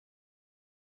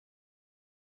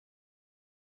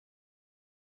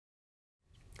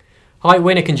Hi,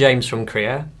 Winnick and James from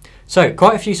Creer. So,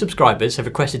 quite a few subscribers have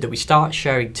requested that we start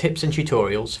sharing tips and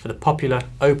tutorials for the popular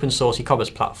open source e-commerce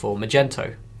platform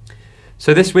Magento.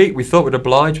 So this week we thought we'd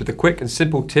oblige with a quick and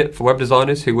simple tip for web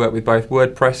designers who work with both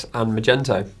WordPress and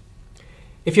Magento.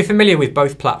 If you're familiar with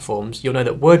both platforms, you'll know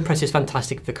that WordPress is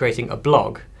fantastic for creating a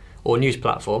blog or news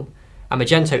platform, and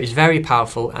Magento is very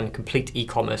powerful and complete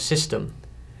e-commerce system.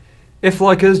 If,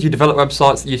 like us, you develop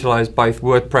websites that utilise both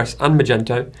WordPress and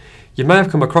Magento, you may have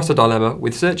come across a dilemma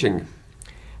with searching.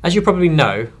 As you probably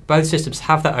know, both systems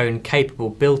have their own capable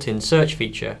built-in search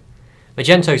feature.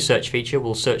 Magento's search feature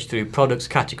will search through products,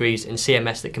 categories and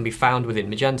CMS that can be found within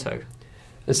Magento.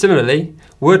 And similarly,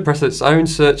 WordPress has its own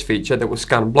search feature that will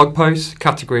scan blog posts,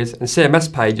 categories and CMS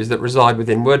pages that reside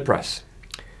within WordPress.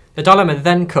 The dilemma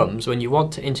then comes when you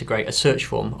want to integrate a search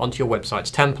form onto your website's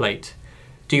template.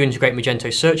 Do you integrate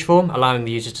Magento's search form, allowing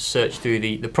the user to search through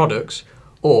the products,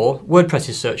 or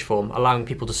WordPress's search form, allowing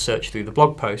people to search through the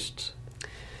blog posts?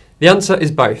 The answer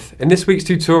is both. In this week's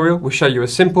tutorial, we'll show you a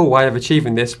simple way of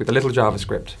achieving this with a little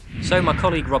JavaScript. So my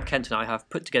colleague Rob Kent and I have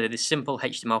put together this simple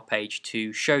HTML page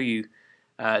to show you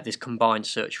this combined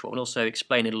search form and also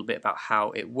explain a little bit about how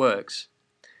it works.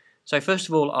 So first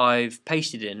of all, I've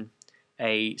pasted in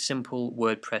a simple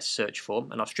WordPress search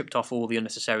form and I've stripped off all the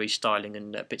unnecessary styling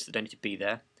and bits that don't need to be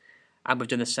there. And we've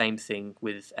done the same thing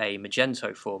with a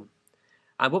Magento form.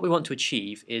 And what we want to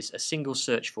achieve is a single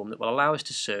search form that will allow us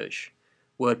to search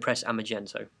WordPress and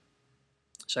Magento.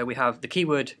 So we have the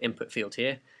keyword input field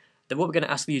here. Then what we're going to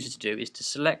ask the user to do is to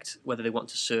select whether they want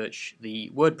to search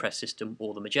the WordPress system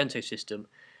or the Magento system.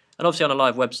 And obviously on a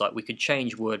live website we could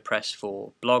change WordPress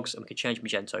for blogs and we could change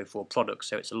Magento for products,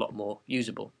 so it's a lot more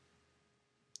usable.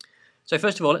 So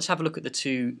first of all, let's have a look at the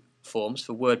two forms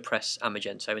for WordPress and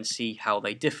Magento and see how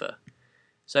they differ.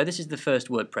 So this is the first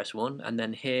WordPress one, and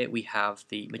then here we have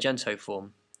the Magento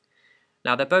form.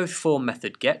 Now they're both form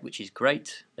method get, which is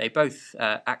great. They both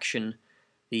action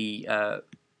the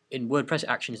in WordPress it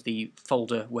actions the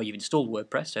folder where you've installed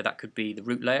WordPress, so that could be the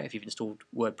root layer if you've installed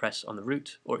WordPress on the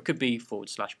root, or it could be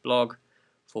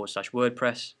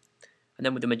 /blog/WordPress. And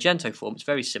then with the Magento form, it's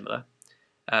very similar.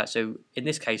 So in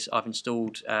this case, I've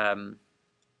installed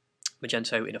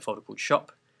Magento in a folder called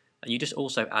shop, and you just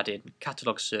also add in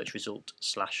catalog search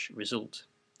result/result.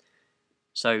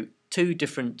 So two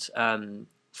different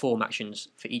form actions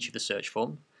for each of the search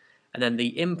form, and then the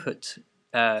input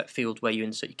field where you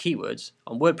insert your keywords.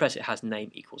 On WordPress it has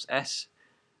name equals S,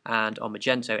 and on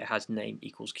Magento it has name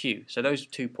equals Q. So those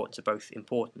 2 points are both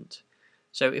important.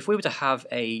 So if we were to have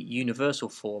a universal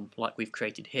form like we've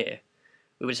created here,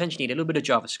 we would essentially need a little bit of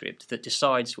JavaScript that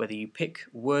decides whether you pick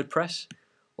WordPress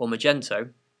or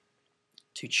Magento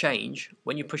to change,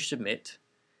 when you push submit,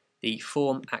 the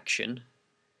form action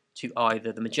to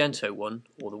either the Magento one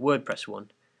or the WordPress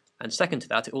one. And second to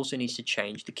that, it also needs to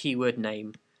change the keyword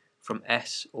name from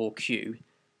S or Q,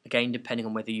 again depending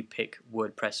on whether you pick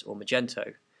WordPress or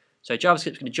Magento. So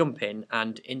JavaScript's going to jump in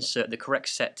and insert the correct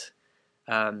set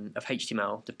of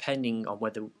HTML depending on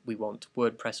whether we want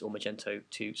WordPress or Magento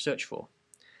to search for.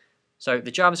 So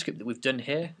the JavaScript that we've done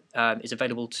here is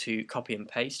available to copy and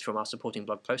paste from our supporting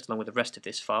blog post along with the rest of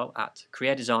this file at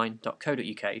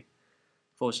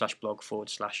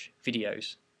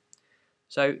creatordesign.co.uk/blog/videos.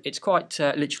 So it's quite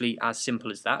literally as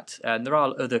simple as that. There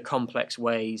are other complex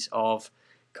ways of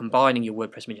combining your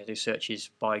WordPress and Magento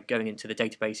searches by going into the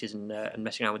databases and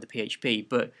messing around with the PHP,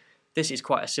 but this is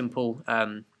quite a simple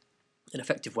and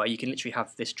effective way. You can literally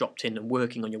have this dropped in and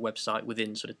working on your website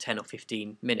within sort of 10 or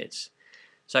 15 minutes.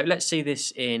 So let's see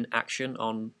this in action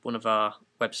on one of our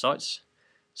websites.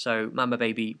 So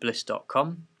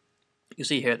mamababybliss.com. You'll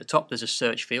see here at the top there's a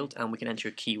search field and we can enter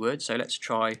a keyword. So let's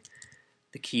try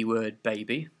the keyword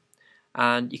baby.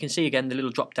 And you can see again the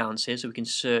little drop downs here, so we can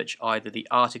search either the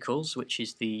articles, which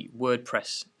is the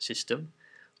WordPress system,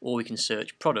 or we can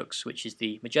search products, which is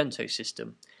the Magento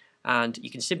system. And you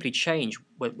can simply change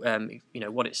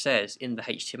what it says in the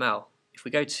HTML. If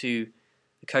we go to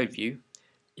the code view,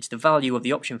 it's the value of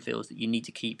the option fields that you need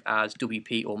to keep as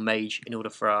WP or Mage in order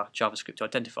for our JavaScript to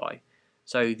identify.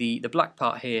 So the black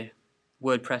part here,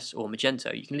 WordPress or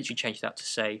Magento, you can literally change that to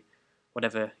say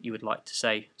whatever you would like to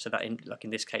say. So that like in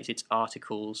this case it's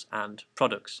articles and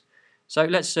products. So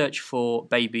let's search for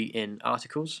baby in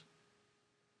articles.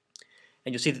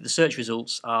 And you'll see that the search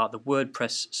results are the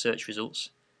WordPress search results,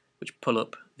 which pull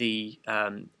up the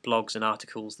blogs and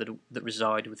articles that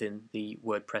reside within the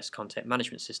WordPress content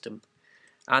management system.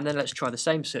 And then let's try the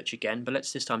same search again, but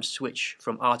let's this time switch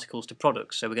from articles to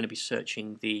products. So we're going to be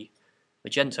searching the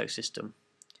Magento system.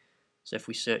 So if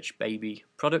we search baby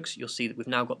products, you'll see that we've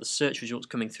now got the search results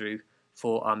coming through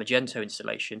for our Magento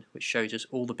installation, which shows us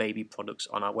all the baby products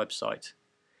on our website.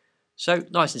 So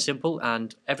nice and simple,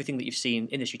 and everything that you've seen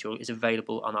in this tutorial is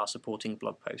available on our supporting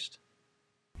blog post.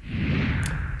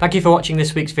 Thank you for watching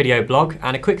this week's video blog,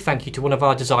 and a quick thank you to one of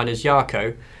our designers,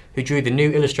 Jarko, who drew the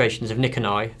new illustrations of Nick and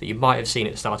I that you might have seen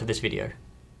at the start of this video.